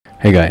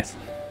Hey guys,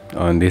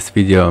 on this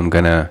video I'm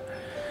gonna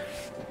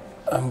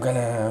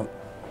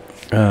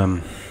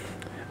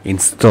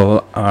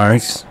install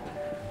Arch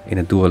in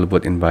a dual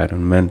boot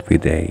environment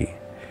with a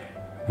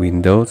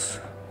Windows,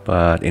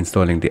 but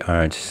installing the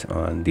Arch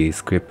on the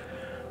script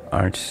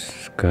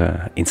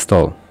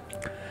Archinstall.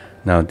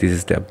 Now this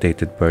is the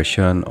updated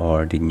version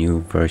or the new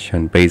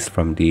version based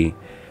from this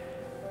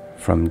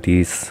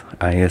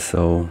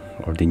ISO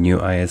or the new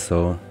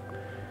ISO,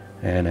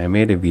 and I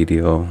made a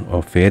video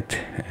of it,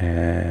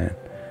 and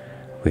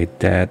with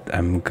that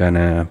I'm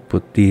gonna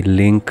put the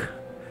link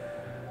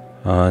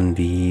on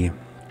the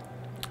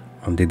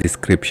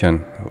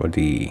description or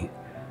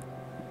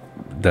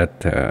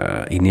that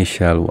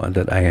initial one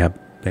that I have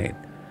made.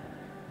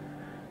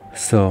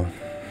 So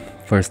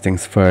first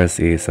things first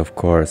is, of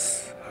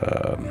course,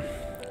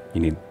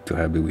 you need to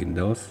have the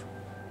Windows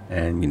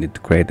and you need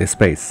to create a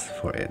space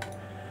for it.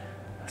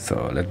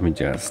 So let me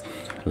just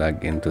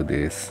log into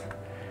this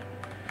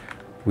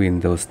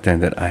Windows 10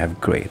 that I have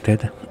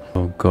created.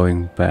 So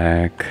going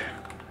back,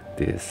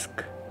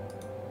 disk.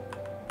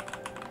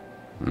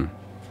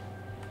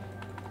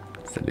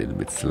 It's a little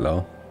bit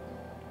slow.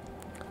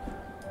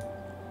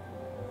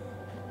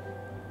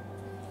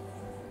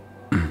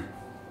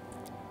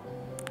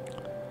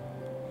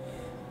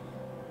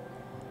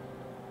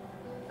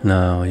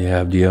 Now you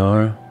have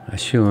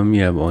assume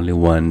you have only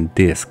one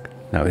disk.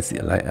 Now it's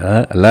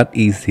a lot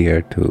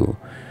easier to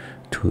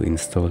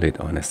install it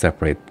on a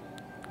separate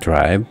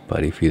drive,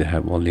 but if you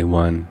have only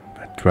one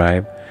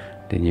drive,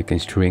 then you can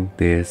shrink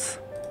this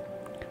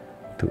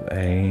to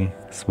a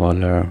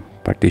smaller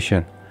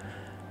partition.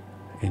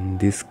 In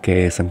this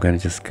case, I'm gonna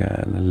just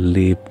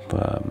leave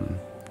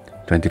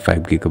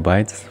 25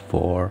 gigabytes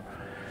for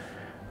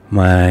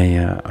my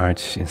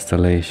Arch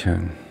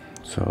installation.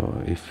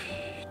 So if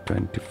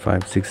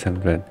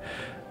 600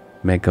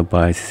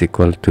 megabytes is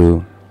equal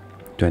to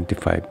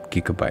 25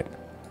 gigabyte.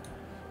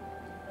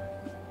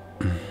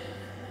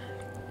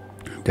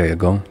 There you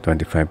go,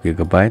 25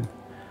 gigabyte.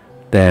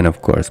 Then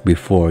of course,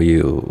 before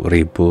you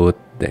reboot,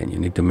 then you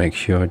need to make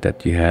sure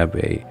that you have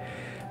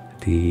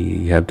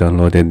you have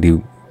downloaded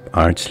the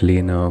Arch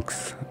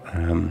Linux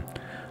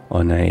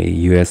on a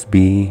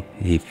USB.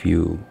 If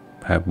you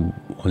have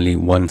only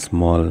one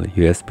small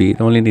USB, it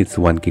only needs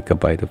 1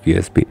 gigabyte of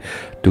USB,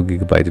 2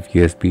 gigabyte of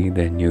USB.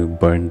 Then you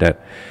burn that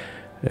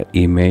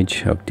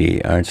image of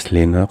the Arch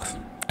Linux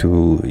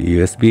to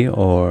USB,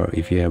 or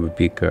if you have a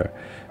bigger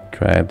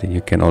drive, then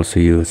you can also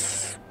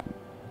use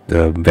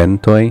the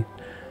Ventoy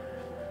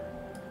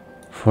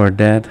for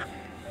that.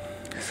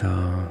 So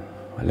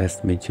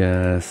let me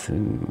just,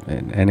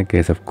 in any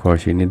case, of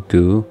course, you need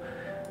to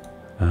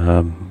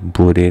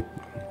boot it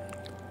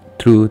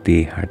through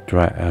the hard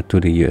drive to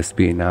the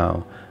USB.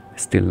 Now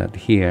still not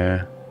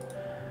here.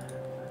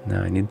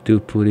 Now I need to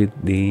put it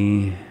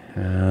the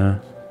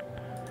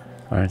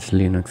Arch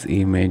Linux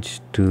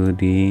image to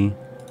the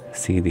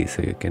CD,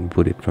 so you can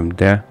put it from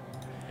there.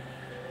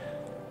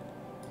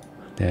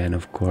 Then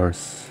of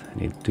course I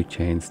need to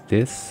change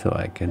this so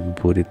I can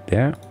put it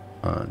there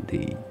on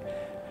the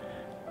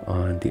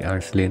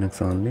Arch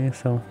Linux only.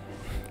 So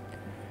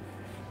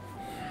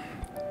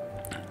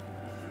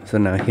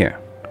now here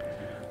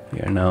we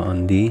are now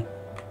on the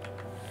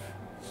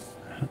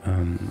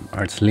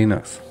Arch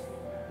Linux.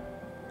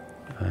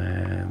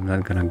 I'm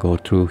not gonna go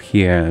through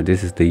here.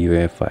 This is the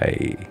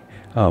UEFI.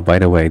 Oh, by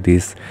the way,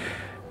 this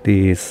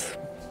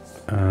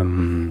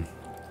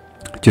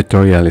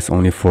tutorial is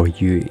only for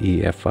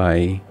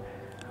UEFI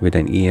with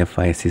an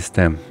EFI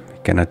system.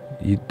 You cannot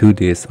do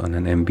this on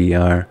an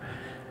MBR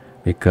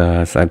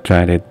because I've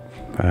tried it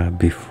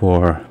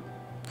before.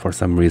 For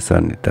some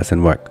reason it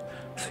doesn't work,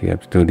 so you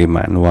have to do the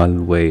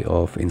manual way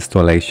of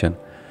installation.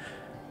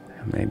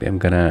 Maybe I'm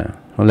gonna,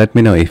 well, let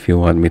me know if you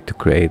want me to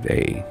create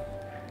a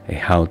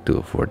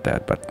how-to for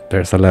that, but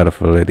there's a lot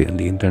of already on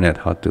the internet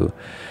how to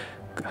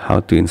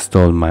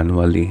install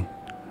manually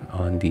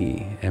on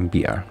the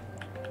MBR,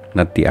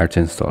 not the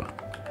Archinstall.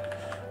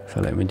 So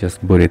let me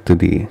just boot it to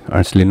the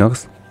Arch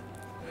Linux.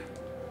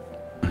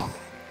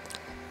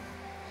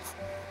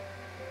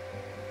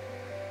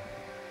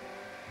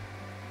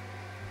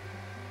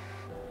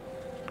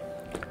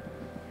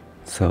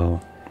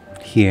 So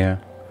here,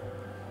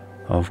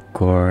 of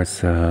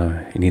course,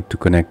 you need to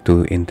connect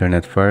to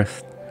internet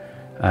first.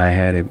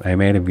 I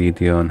made a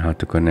video on how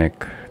to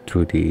connect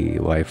through the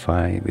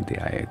Wi-Fi with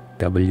the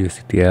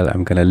WCTL.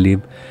 I'm gonna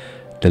leave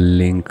the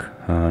link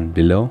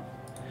below,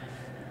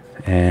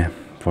 and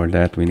for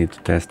that we need to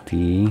test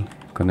the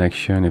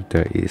connection, if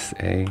there is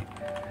a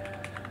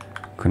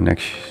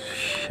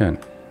connection.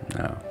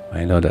 Now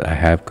I know that I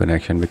have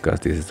connection because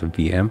this is a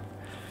VM.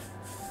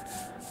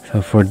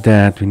 So for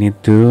that we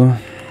need to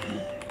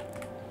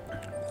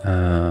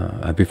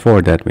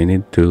before that we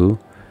need to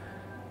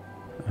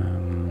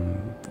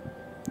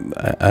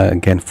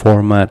again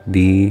format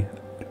the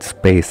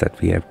space that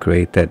we have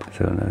created.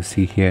 So now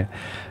see here,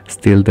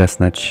 still does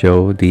not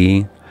show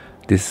the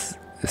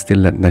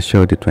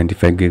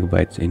 25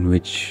 gigabytes in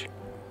which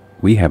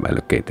we have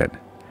allocated.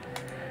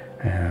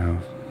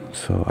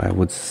 So I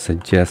would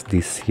suggest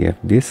this CF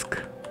disk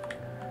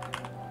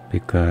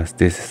because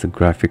this is a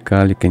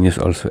graphical. You can use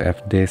also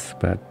F disk,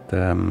 but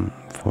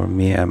for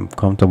me, I'm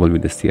comfortable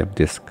with the CF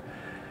disk.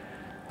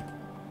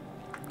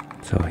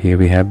 So here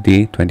we have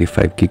the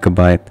 25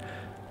 gigabyte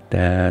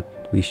that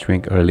we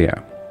shrink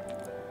earlier,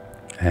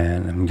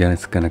 and I'm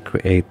just gonna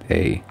create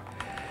a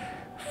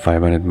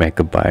 500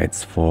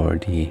 megabytes for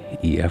the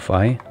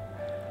EFI.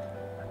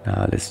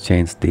 Now let's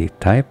change the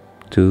type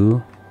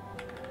to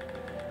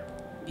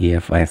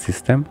EFI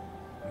system.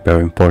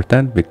 Very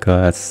important,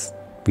 because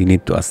we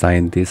need to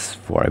assign this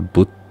for a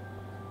boot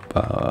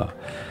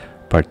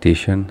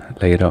partition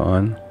later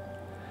on.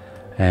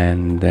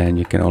 And then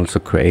you can also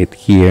create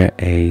here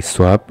a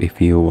swap if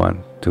you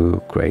want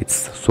to create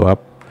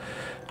swap.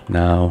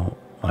 Now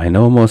I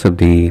know most of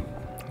the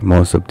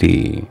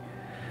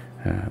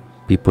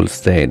people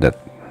say that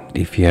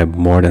if you have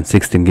more than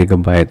 16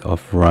 gigabyte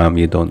of RAM,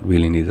 you don't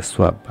really need a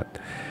swap, but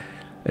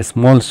a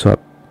small swap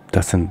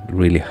doesn't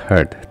really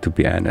hurt, to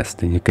be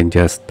honest. And you can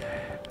just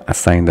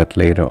assign that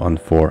later on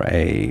for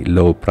a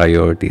low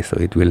priority, so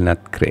it will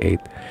not create.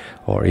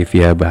 Or if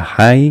you have a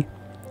high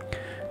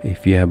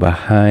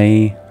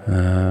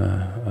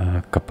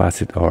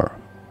capacity or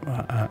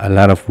a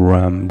lot of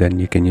RAM, then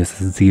you can use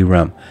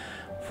ZRAM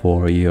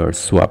for your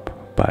swap.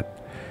 But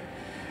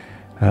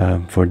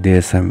for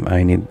this,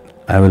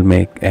 I will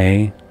make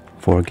a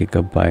 4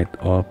 gigabyte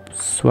of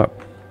swap,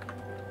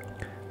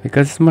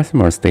 because it's much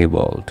more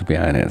stable, to be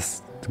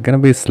honest. It's gonna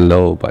be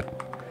slow, but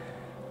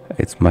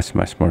it's much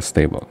more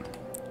stable.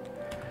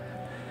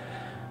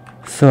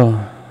 So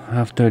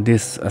after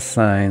this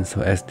assign,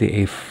 so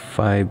SDA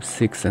 5,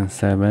 6 and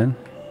 7,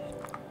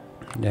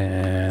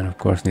 then of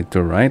course need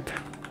to write,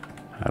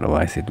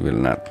 otherwise it will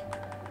not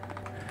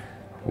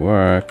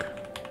work.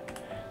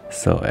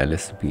 So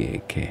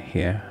LSBAK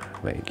here.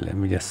 Wait, let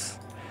me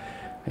just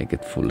make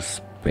it full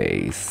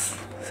space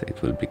so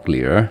it will be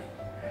clearer.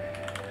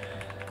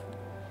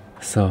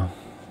 So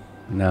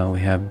now we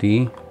have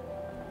the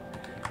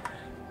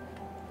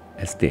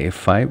SDA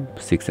 5,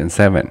 6 and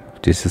 7.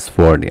 This is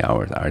for the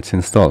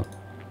Archinstall.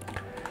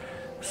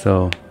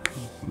 So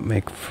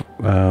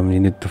you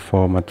need to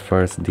format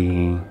first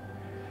the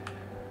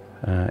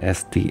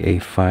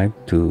SDA 5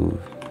 to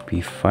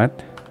be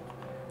FAT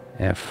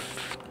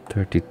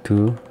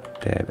F32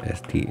 tab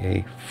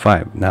SDA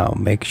 5. Now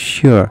make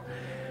sure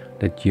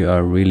that you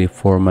are really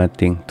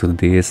formatting to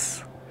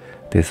this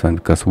one,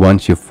 because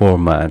once you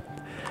format,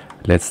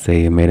 let's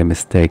say you made a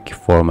mistake, you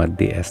format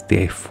the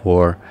SDA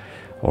 4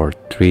 or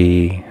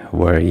 3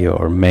 where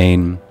your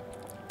main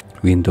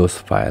Windows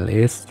file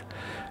is,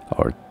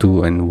 or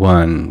 2 and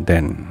 1,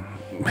 then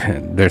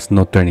there's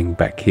no turning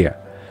back here.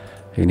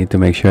 You need to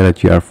make sure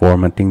that you are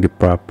formatting the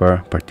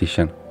proper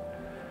partition.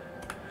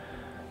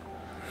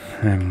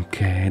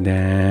 Okay,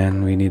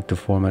 then we need to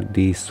format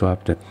the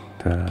swap that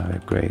we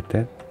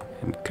created.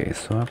 MK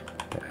swap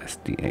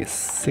SDA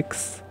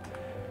 6,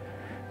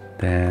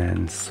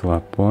 then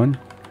swap 1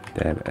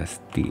 then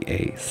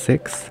SDA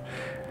 6.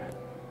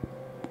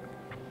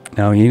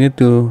 Now you need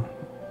to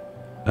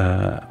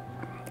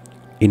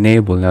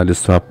enable now the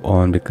swap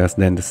on, because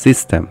then the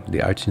system, the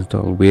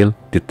Archinstall, will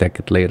detect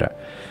it later.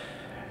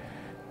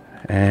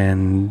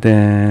 And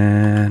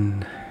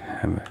then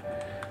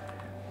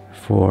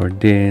for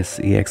this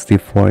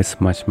ext4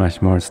 is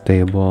much more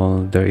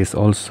stable. There is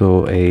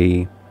also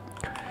a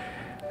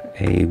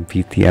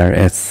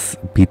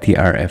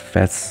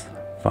BTRFS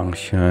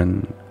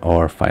function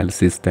or file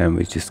system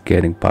which is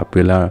getting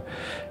popular.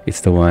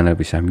 It's the one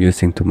which I'm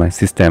using to my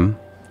system.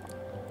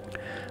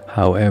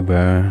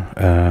 However,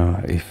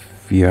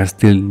 if you are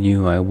still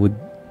new, I would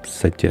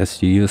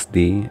suggest you use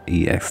the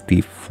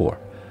ext4,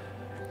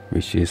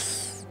 which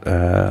is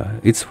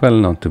it's well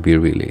known to be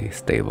really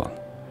stable.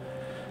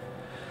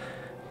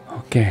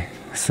 Okay,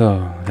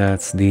 so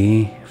that's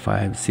the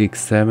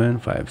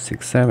 567.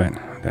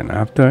 Then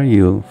after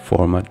you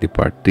format the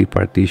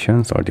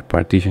partitions or the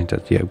partitions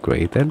that you have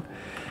created,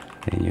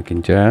 then you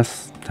can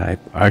just type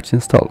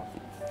Archinstall.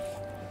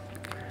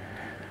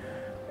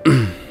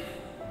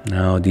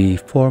 Now the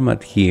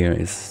format here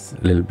is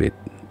a little bit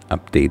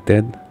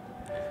updated.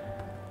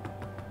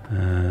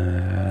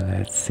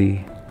 Let's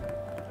see.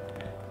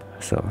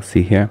 So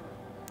see here,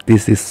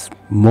 this is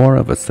more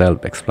of a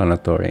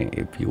self-explanatory.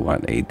 If you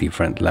want a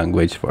different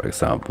language, for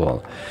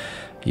example,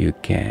 you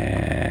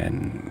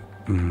can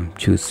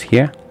choose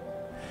here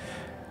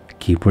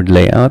keyboard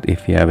layout.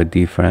 If you have a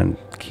different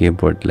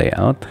keyboard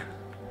layout,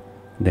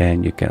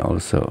 then you can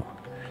also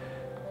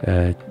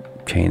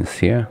change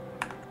here.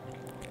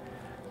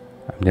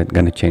 I'm not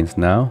gonna change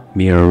now.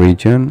 Mirror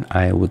region,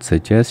 I would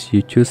suggest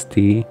you choose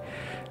the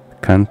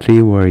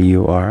country where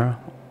you are,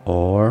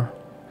 or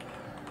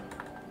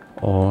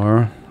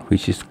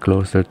which is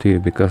closer to you,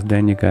 because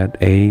then you got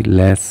a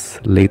less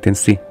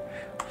latency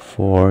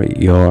for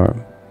your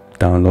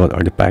download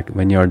or the pack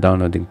when you are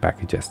downloading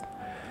packages.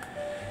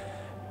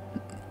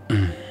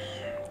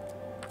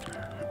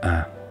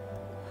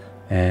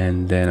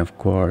 And then of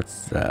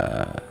course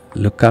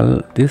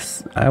local,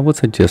 this I would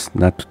suggest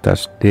not to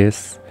touch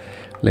this.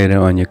 Later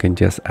on you can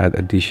just add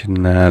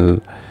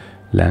additional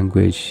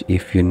language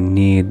if you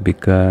need,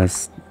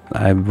 because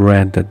I've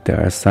read that there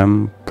are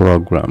some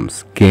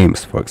programs,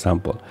 games for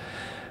example,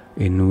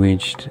 in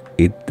which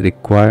it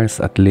requires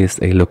at least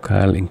a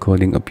local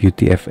encoding of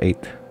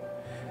UTF-8.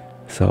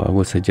 So I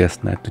would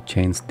suggest not to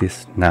change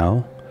this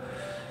now.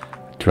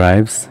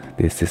 Drives,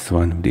 this is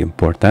one of the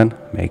important.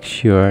 Make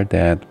sure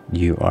that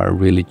you are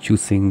really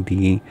choosing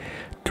the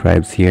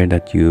drives here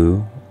that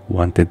you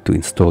wanted to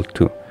install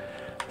to.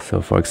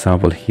 So for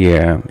example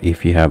here,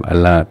 if you have a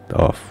lot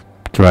of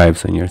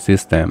drives on your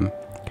system,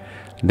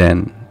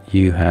 then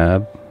you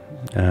have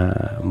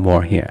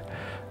more here.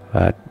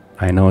 But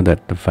I know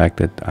that the fact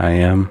that I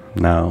am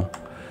now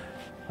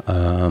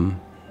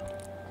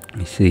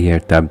you see here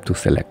tab to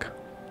select,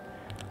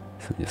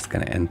 so just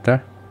gonna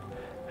enter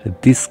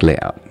this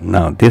layout.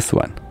 Now this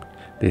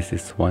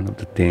is one of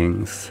the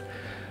things,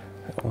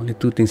 only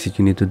two things that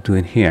you need to do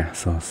in here.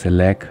 So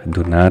select,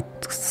 do not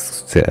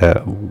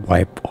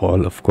wipe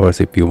all. Of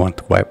course, if you want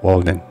to wipe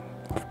all, then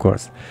of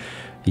course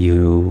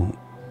you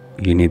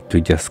need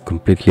to just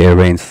completely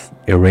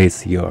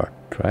erase your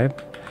drive.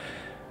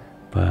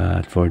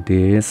 But for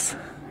this,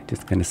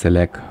 just gonna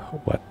select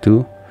what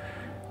to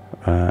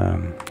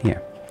yeah.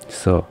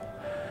 So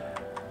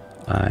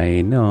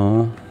I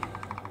know.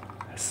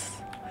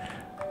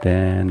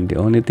 Then the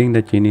only thing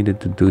that you needed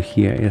to do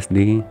here is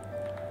the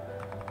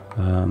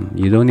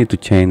you don't need to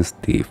change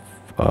the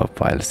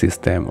file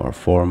system or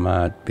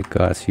format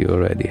because you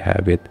already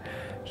have it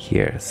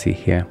here. See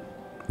here,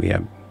 we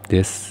have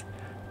this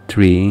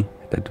tree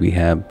that we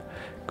have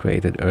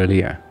created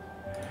earlier.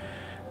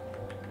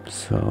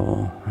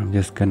 So I'm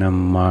just gonna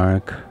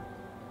mark,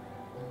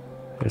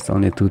 there's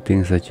only two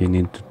things that you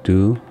need to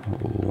do.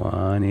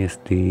 One is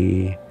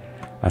the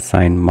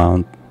assign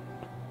mount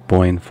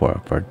point for a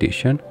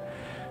partition.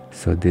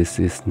 So this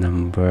is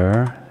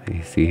number,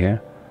 you see here,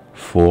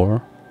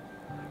 4.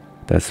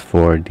 That's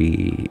for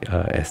the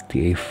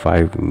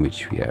STA5 in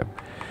which we have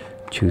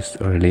choose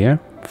earlier,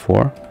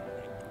 4.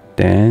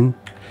 Then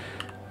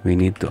we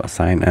need to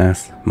assign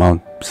as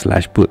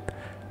mount/boot.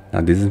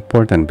 Now this is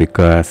important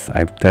because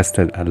I've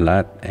tested a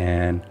lot,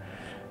 and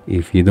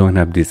if you don't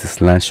have this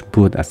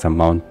 /boot as a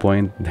mount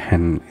point,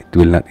 then it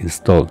will not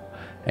install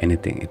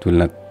anything. It will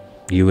not,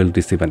 you will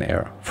receive an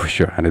error for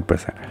sure,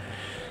 100%.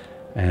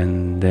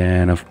 And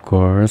then of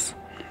course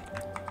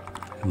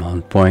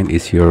mount point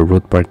is your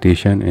root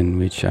partition, in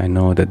which I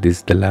know that this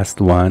is the last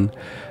one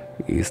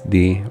is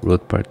the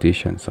root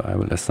partition, so I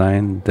will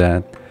assign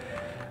that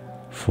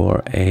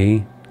for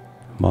a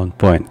mount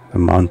point. The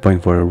mount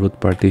point for a root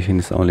partition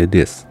is only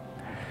this.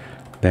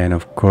 Then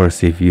of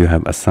course if you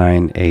have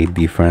assigned a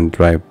different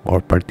drive or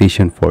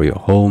partition for your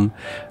home,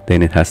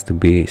 then it has to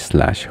be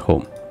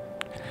 /home.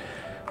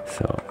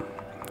 So,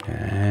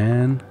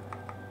 and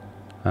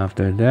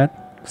after that,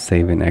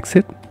 save and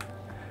exit.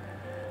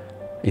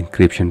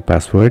 Encryption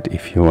password,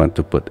 if you want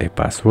to put a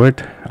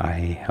password.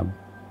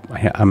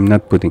 I'm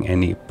not putting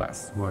any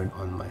password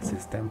on my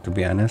system, to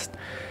be honest.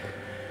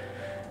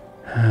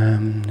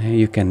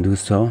 You can do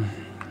so.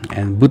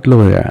 And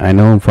bootloader, I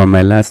know from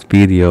my last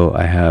video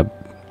I have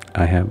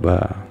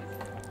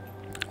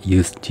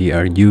used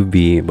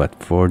GRUB, but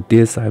for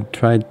this I've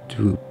tried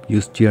to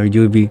use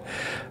GRUB,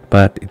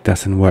 but it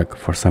doesn't work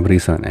for some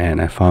reason,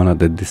 and I found out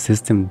that the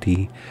system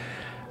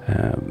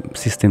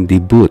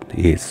deboot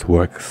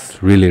works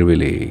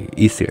really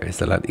easier.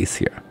 It's a lot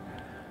easier.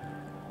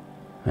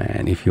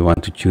 And if you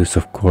want to choose,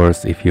 of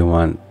course, if you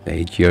want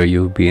a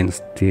GRUB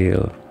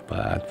instead,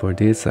 but for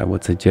this I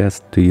would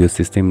suggest to use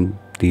system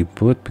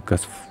deboot,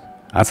 because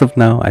as of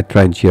now I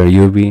tried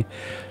GRUB,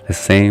 the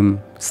same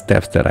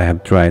steps that I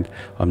have tried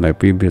on my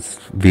previous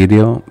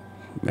video.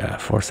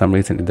 For some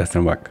reason it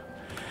doesn't work.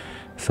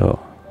 So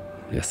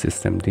just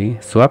system D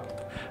swap.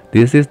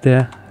 This is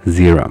the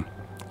ZRAM.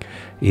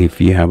 If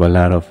you have a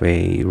lot of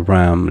a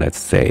RAM, let's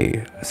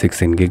say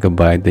 16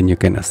 GB, then you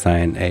can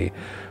assign a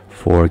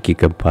 4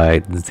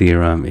 GB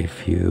ZRAM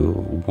if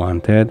you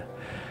wanted.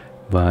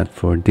 But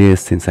for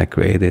this, since I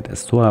created a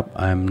swap,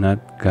 I'm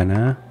not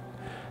gonna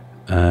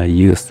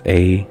use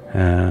a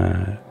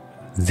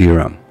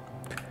ZRAM.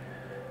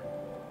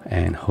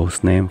 And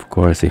host name, of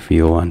course, if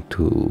you want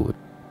to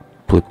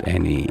put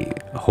any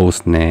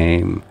host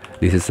name,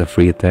 this is a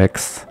free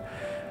text.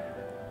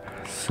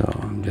 So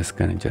I'm just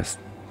gonna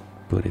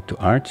put it to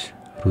Arch.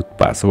 Root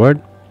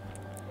password,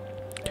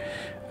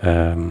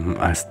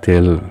 I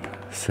still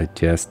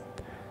suggest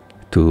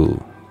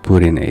to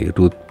put in a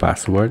root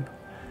password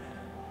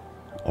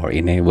or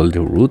enable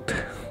the root.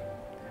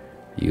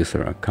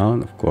 User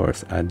account, of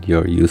course, add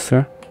your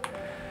user,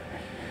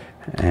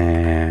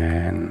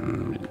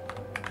 and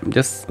I'm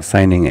just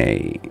assigning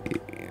a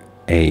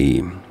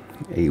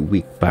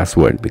weak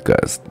password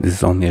because this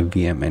is only a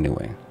VM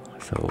anyway.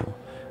 So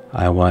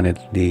I wanted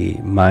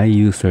my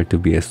user to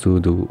be a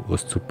sudo or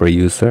super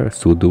user,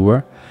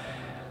 sudoer.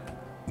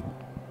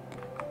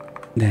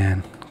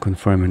 Then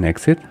confirm and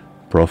exit.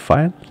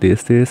 Profile.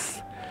 This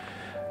is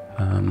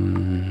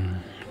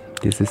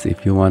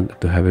if you want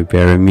to have a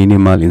very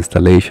minimal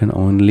installation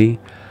only,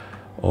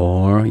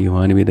 or you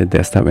want to be the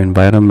desktop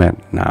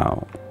environment.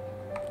 Now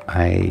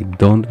I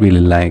don't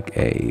really like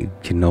a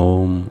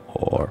GNOME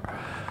or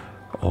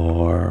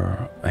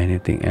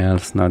anything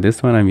else. Now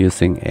this one I'm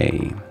using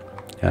a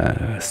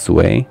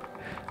Sway,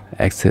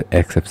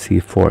 except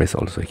C4 is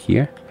also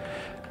here,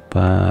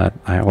 but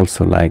I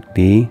also like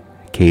the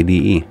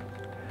KDE.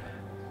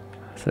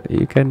 So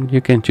you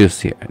can choose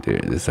here. There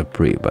is a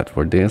pre, but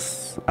for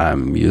this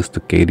I'm used to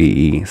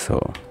KDE,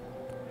 so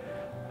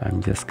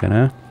I'm just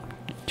gonna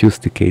choose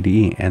the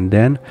KDE, and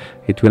then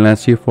it will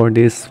ask you for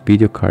these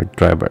video card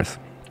drivers.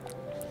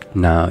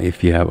 Now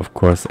if you have, of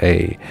course,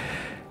 a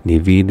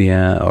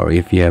NVIDIA, or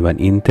if you have an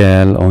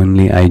Intel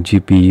only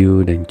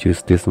iGPU, then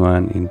choose this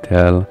one,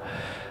 Intel.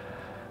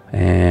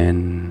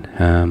 And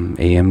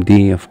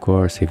AMD, of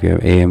course, if you have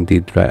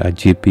AMD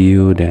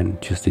GPU, then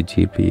choose the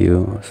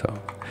GPU. So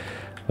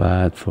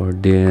but for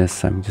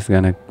this I'm just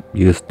gonna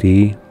use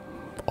the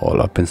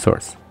all open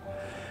source.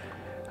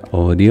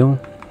 Audio,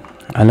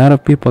 a lot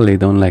of people, they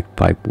don't like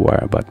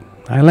Pipewire, but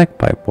I like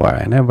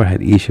Pipewire. I never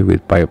had issue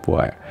with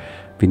Pipewire.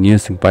 Been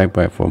using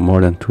Pipewire for more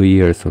than 2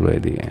 years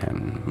already,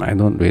 and I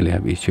don't really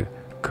have issue.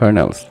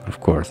 Kernels, of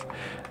course,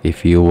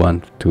 if you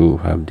want to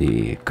have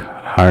the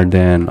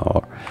harden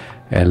or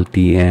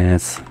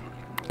LTS.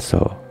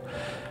 So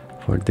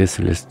for this,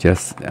 let's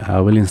just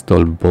I will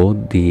install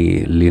both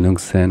the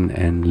Linux and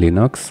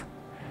Linux.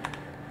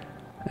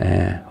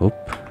 I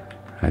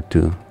had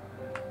to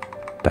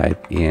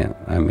type in,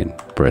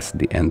 press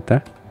the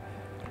enter.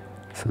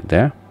 So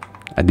there,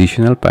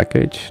 additional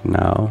package.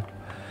 Now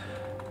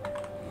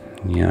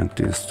you have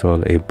to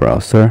install a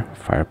browser,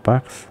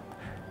 Firefox,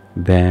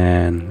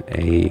 then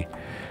a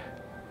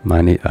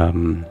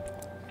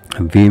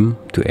Vim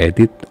to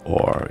edit,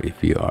 or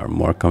if you are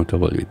more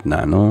comfortable with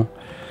Nano,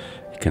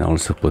 you can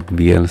also put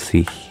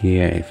VLC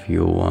here if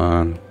you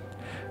want.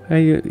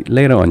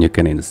 Later on you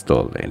can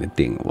install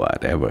anything,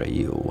 whatever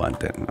you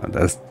wanted.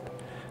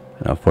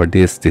 For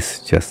this is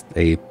just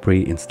a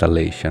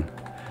pre-installation.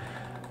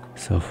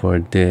 So for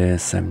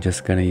this I'm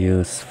just gonna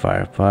use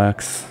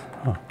Firefox.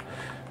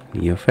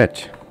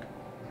 NeoFetch,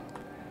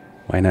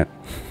 why not?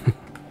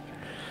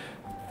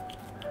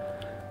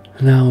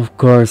 Now of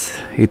course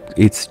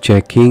it's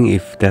checking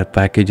if that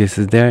package is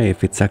there.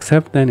 If it's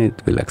accept, then it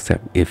will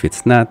accept. If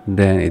it's not,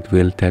 then it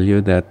will tell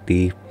you that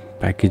the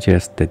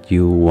packages that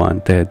you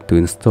wanted to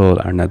install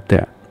are not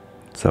there.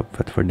 So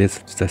but for this,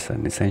 it's just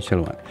an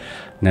essential one.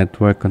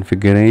 Network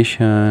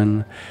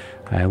configuration,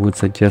 I would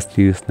suggest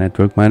to use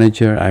Network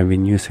Manager. I've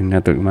been using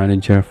Network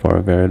Manager for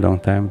a very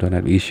long time, don't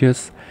have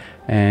issues.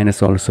 And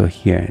it's also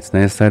here, it's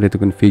necessary to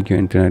configure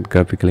internet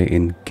graphically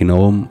in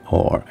GNOME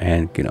or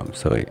GNOME.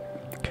 So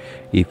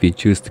if you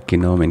choose the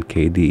GNOME and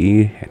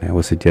KDE, and I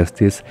would suggest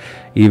this,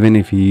 even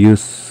if you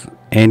use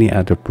any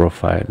other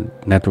profile,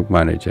 Network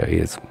Manager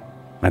is,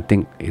 I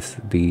think, is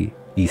the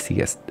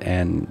easiest,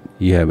 and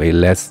you have a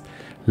less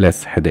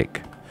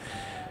headache.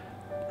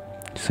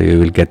 So you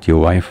will get your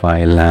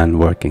Wi-Fi LAN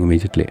working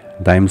immediately.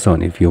 Time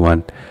zone, if you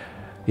want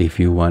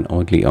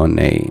only on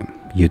a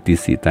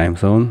UTC time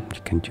zone,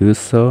 you can choose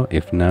so.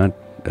 If not,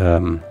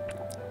 you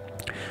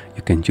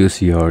can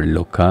choose your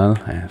local.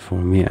 For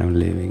me, I'm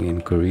living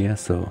in Korea,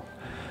 so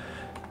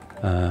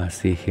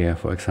see here,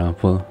 for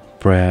example,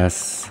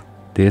 press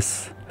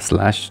this /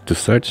 to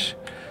search.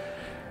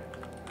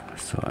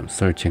 So I'm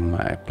searching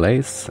my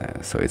place,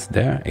 so it's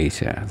there,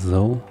 Asia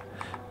zone.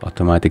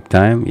 Automatic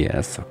time,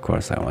 yes, of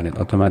course I wanted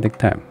automatic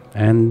time.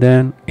 And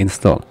then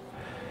install.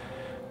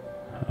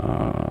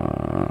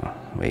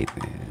 Wait,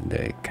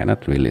 they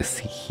cannot really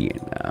see here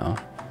now.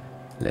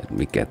 Let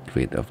me get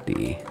rid of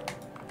the,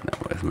 no,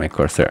 where's my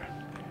cursor?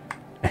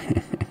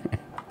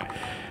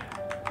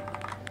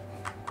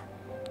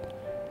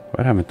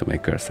 What happened to my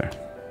cursor?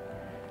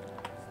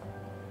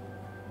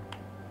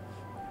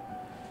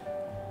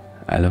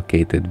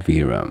 Allocated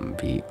VRAM,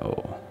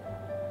 VO.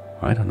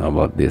 I don't know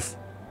about this.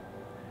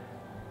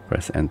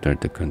 Press enter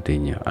to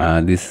continue.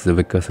 This is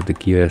because of the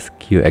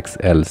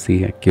QXL. See,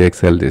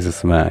 QXL, this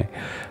is my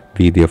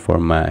video for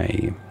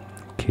my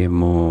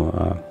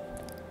Chemo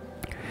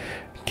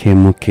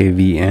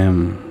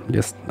KVM.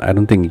 Just, I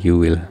don't think you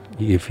will.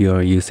 If you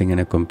are using in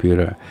a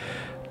computer,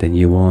 then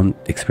you won't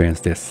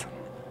experience this.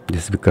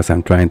 Just because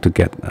I'm trying to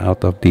get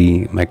out of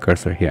my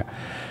cursor here.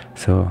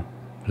 So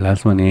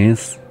last one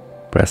is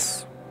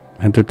press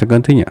enter to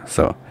continue.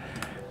 So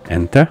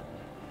enter,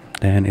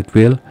 then it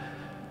will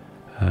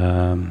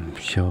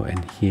show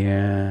in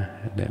here.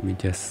 Let me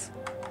just,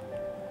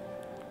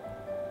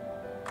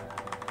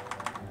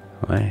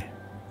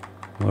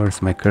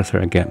 where's my cursor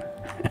again?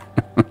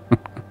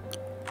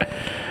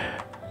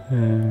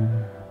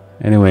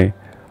 Anyway,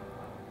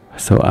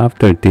 so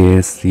after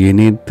this you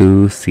need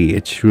to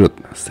chroot,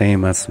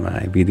 same as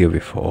my video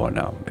before.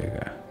 Now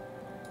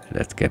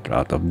let's get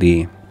out of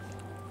the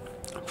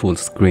full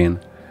screen,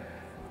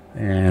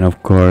 and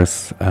of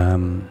course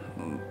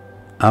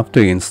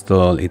after you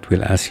install, it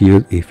will ask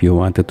you if you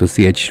wanted to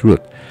chroot.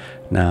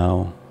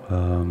 Now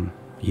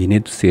you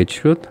need to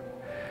chroot,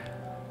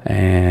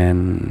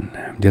 and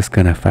I'm just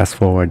gonna fast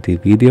forward the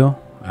video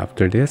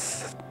after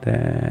this.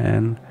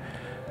 Then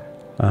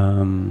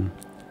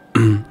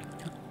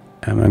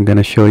I'm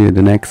gonna show you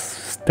the next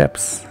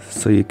steps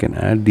so you can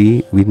add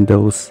the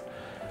Windows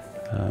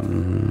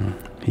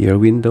your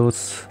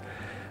Windows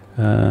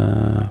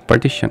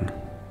partition.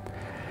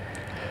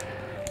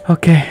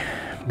 Okay,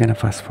 I'm gonna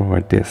fast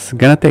forward this. It's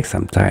gonna take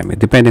some time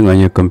depending on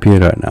your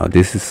computer. Now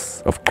this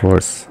is of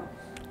course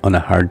on a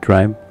hard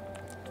drive.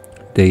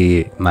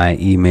 My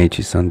image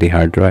is on the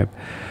hard drive,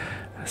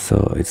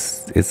 so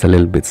it's a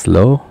little bit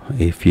slow.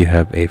 If you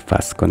have a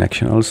fast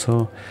connection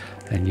also,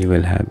 and you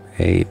will have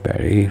a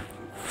very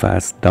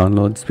fast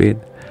download speed.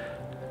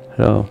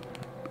 So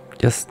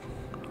just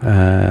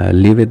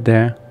leave it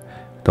there,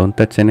 don't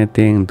touch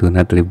anything, do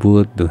not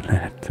reboot, do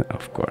not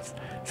of course.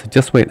 So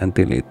just wait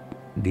until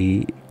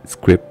the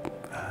script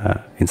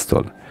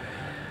installed.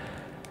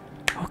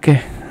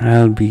 Okay,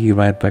 I'll be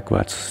right back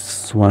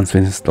once it's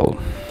installed.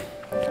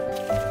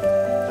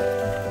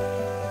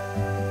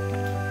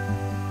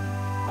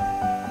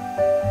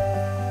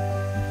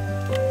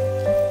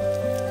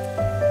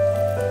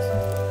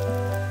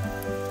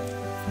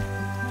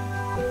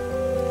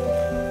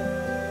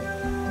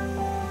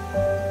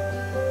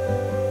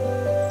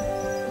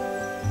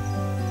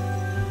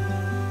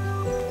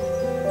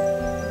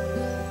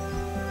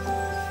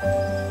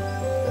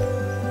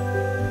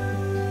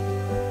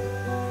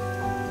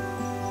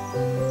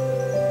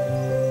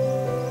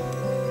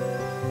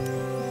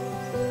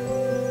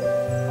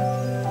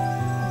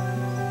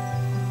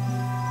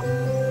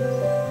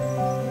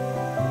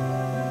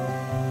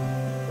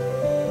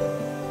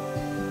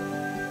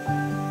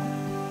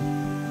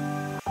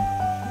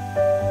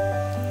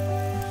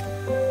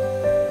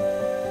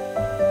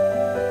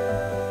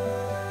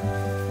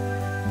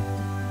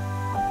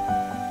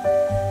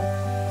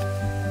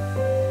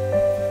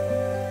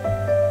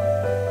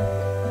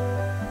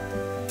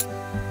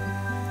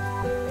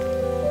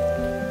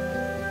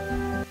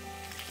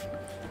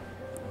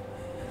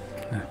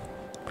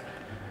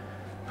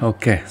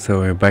 Okay, so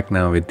we're back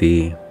now with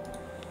the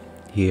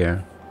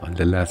here on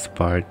the last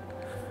part.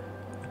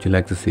 Would you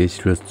like to see it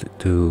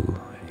to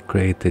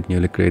create a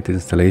newly created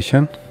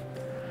installation?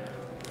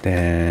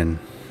 Then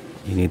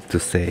you need to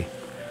say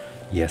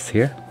yes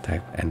here,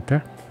 type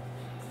enter.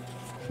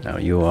 Now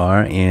you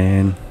are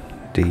in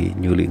the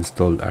newly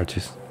installed Arch.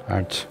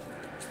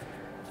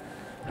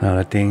 Now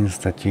the things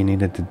that you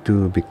needed to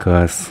do,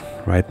 because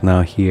right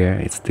now here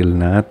it's still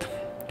not.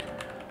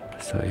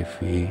 So if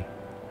we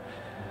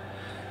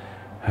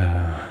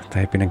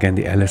type in again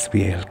the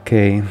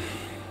lsblk,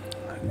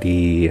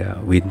 the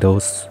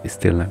Windows is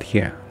still not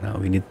here. Now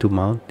we need to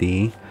mount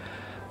the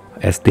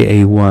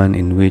SDA1,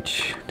 in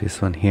which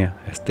this one here,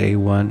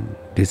 SDA1,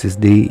 this is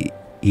the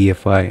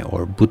EFI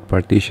or boot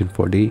partition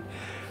for the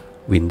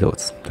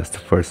Windows. That's the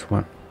first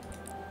one.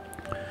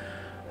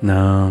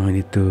 Now we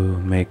need to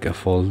make a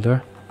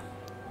folder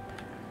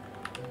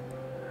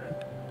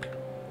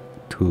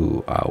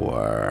to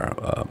our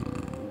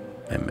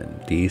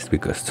MNTs,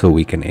 because so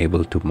we can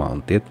able to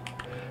mount it.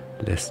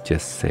 Let's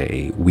just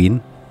say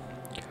Win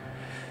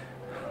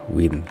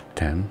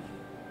 10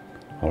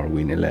 or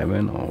Win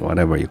 11 or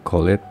whatever you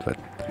call it, but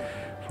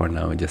for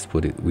now just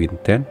put it Win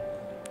 10.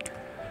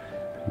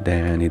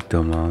 Then I need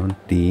to mount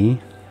the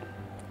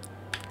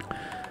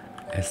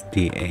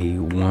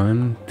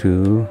SDA1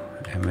 to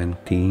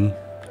MNT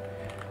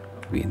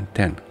Win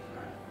 10.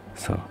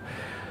 So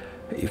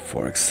if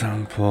for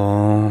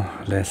example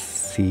let's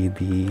see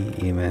the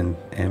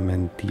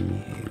MNT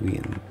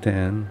Win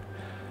 10,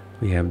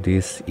 we have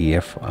this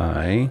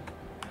EFI,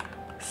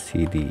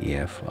 CD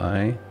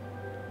EFI,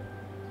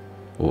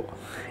 oh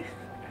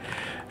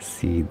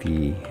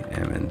CD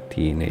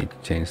MNT, need to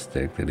change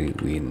directory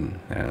Win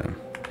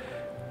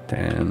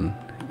 10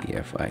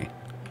 EFI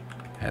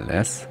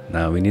ls.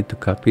 Now we need to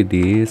copy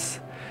this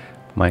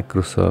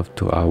Microsoft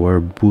to our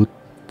boot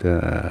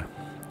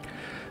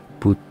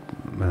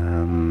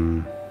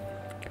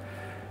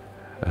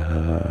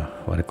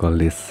what I call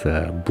this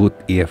boot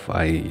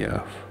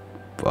EFI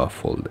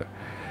folder.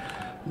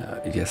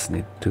 Now you just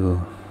need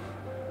to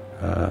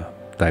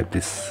type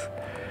this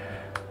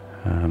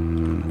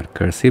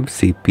recursive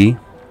cp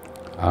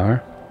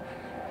r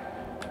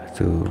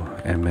to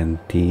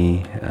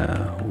MNT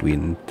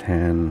Win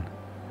 10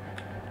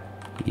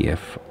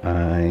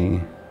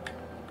 EFI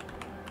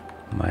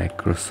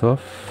Microsoft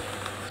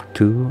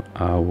to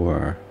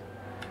our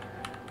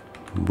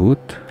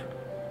boot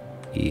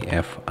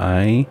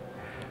EFI \.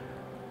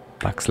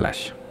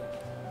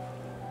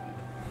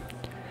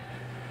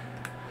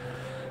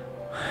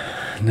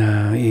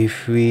 Now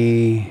if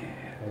we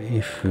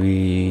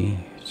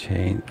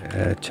change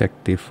check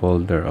the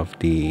folder of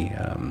the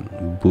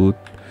boot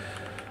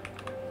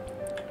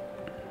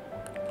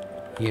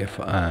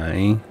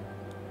EFI,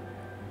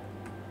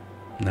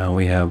 now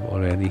we have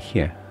already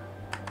here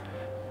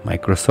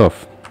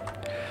Microsoft.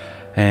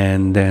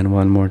 And then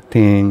one more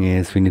thing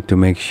is we need to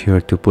make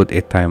sure to put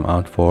a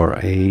timeout for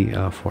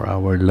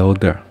our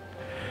loader.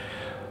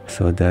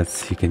 So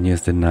that's, you can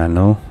use the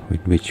Nano,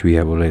 with which we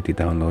have already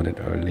downloaded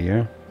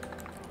earlier,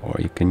 or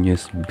you can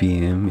use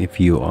Vim if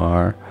you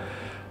are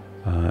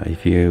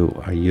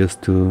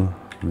used to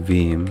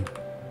Vim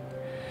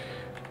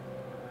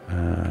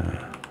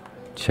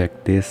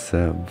check this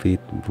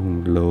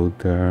boom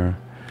loader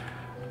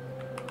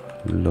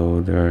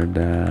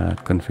the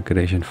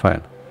configuration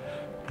file.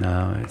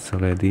 Now it's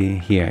already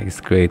here. It's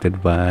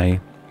created by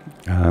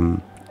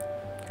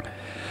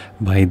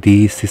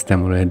the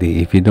system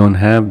already. If you don't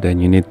have, then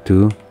you need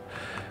to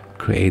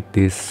create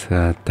this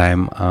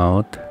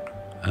timeout.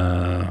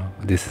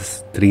 This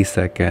is 3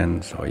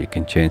 seconds, or you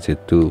can change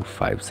it to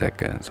 5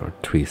 seconds or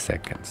 3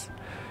 seconds.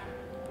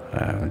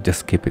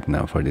 Just keep it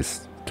now for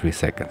this 3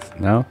 seconds.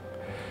 Now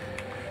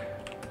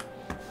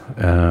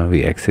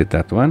we exit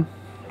that one,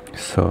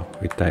 so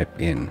we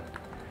type in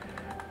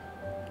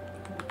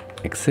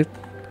exit.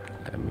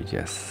 Let me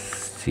just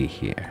see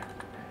here.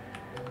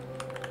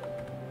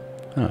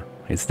 Oh,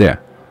 it's there.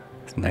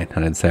 It's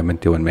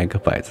 971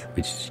 megabytes,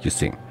 which is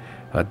using,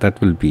 but that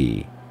will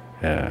be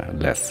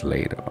less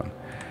later on.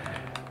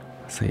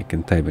 So you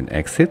can type in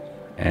exit,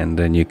 and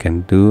then you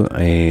can do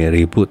a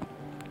reboot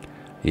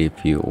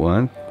if you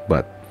want,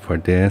 but for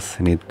this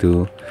you need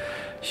to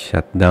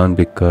shut down,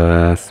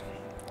 because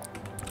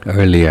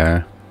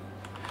earlier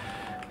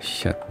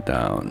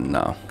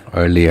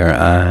earlier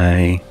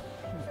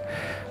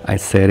I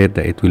said it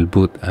that it will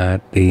boot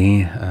at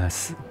the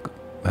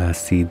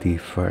CD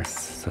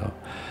first. So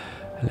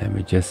let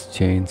me just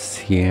change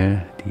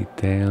here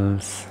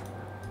details.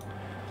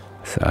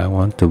 So I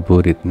want to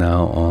boot it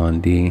now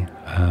on the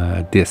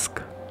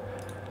disk.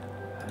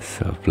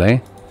 So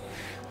play,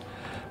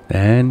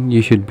 then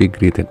you should be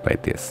greeted by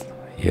this.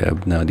 You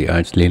have now the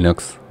Arch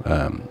Linux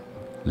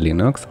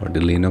or the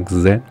Linux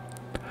Z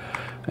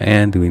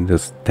and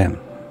Windows 10.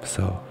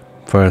 So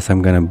first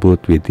I'm gonna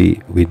boot with the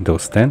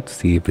Windows 10 to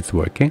see if it's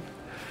working.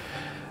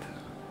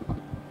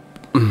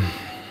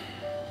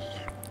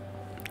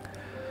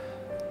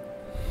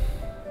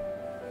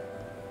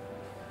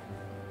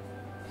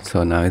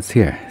 So now it's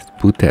here, it's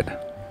booted.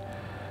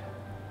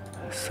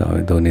 So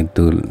I don't need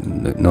to,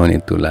 no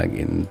need to log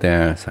in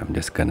there. So I'm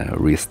just gonna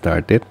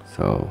restart it.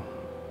 So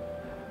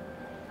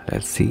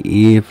let's see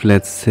if,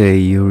 let's say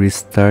you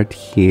restart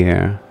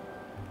here,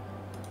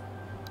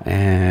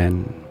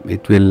 and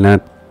it will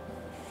not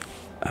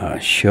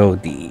show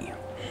the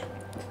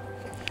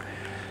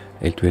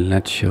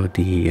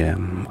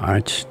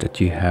Arch that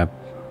you have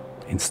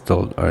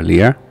installed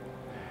earlier.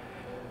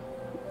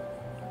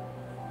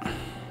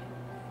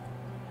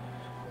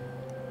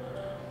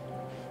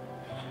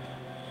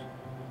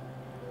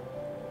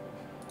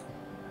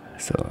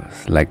 So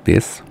it's like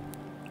this,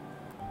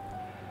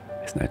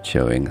 it's not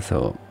showing.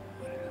 So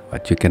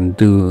what you can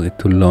do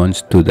to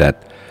launch to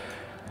that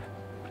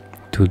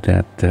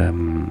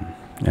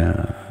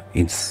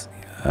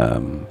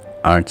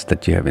Arch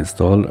that you have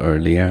installed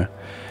earlier,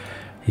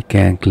 you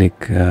can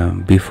click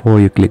before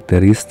you click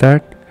the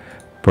restart,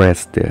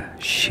 press the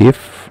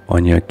shift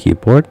on your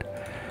keyboard.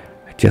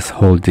 Just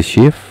hold the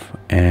shift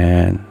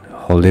and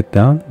hold it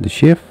down, the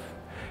shift,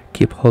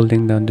 keep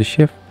holding down the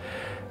shift,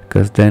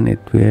 because then it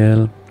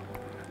will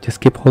just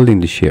keep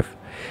holding the shift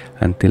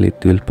until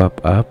it will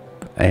pop up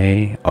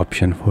a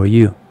option for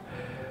you.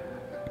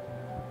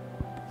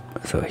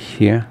 So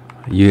here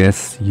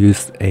use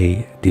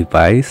a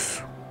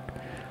device,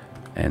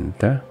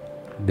 enter,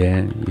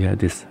 then you have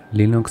this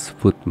Linux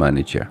boot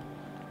manager.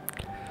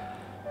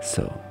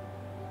 So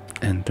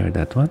enter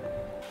that one,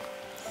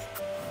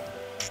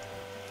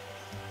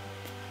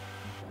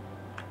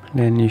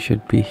 then you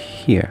should be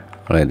here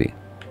already.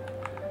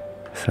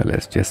 So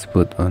let's just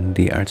put on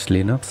the Arch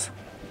Linux.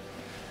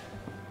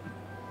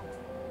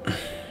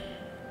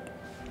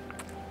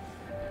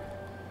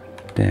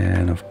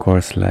 Then of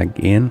course log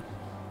in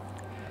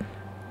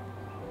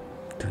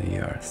to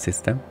your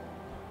system,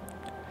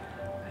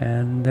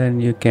 and then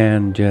you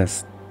can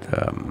just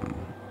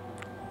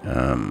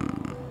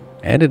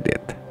edit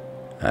it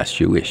as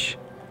you wish.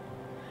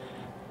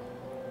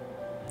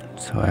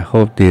 So I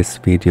hope this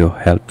video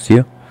helps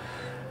you.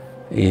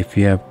 If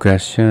you have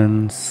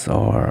questions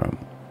or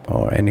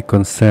any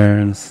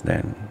concerns,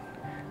 then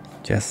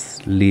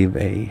just leave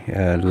a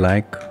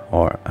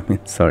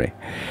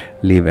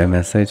leave a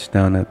message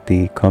down at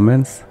the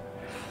comments.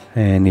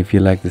 And if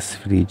you like this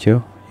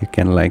video, you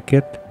can like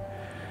it,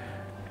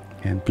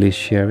 and please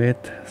share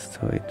it,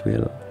 so it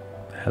will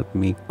help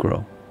me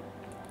grow.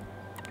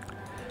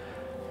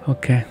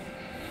 Okay,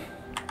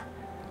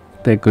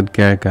 take good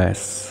care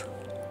guys,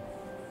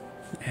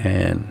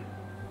 and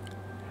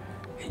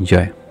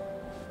enjoy.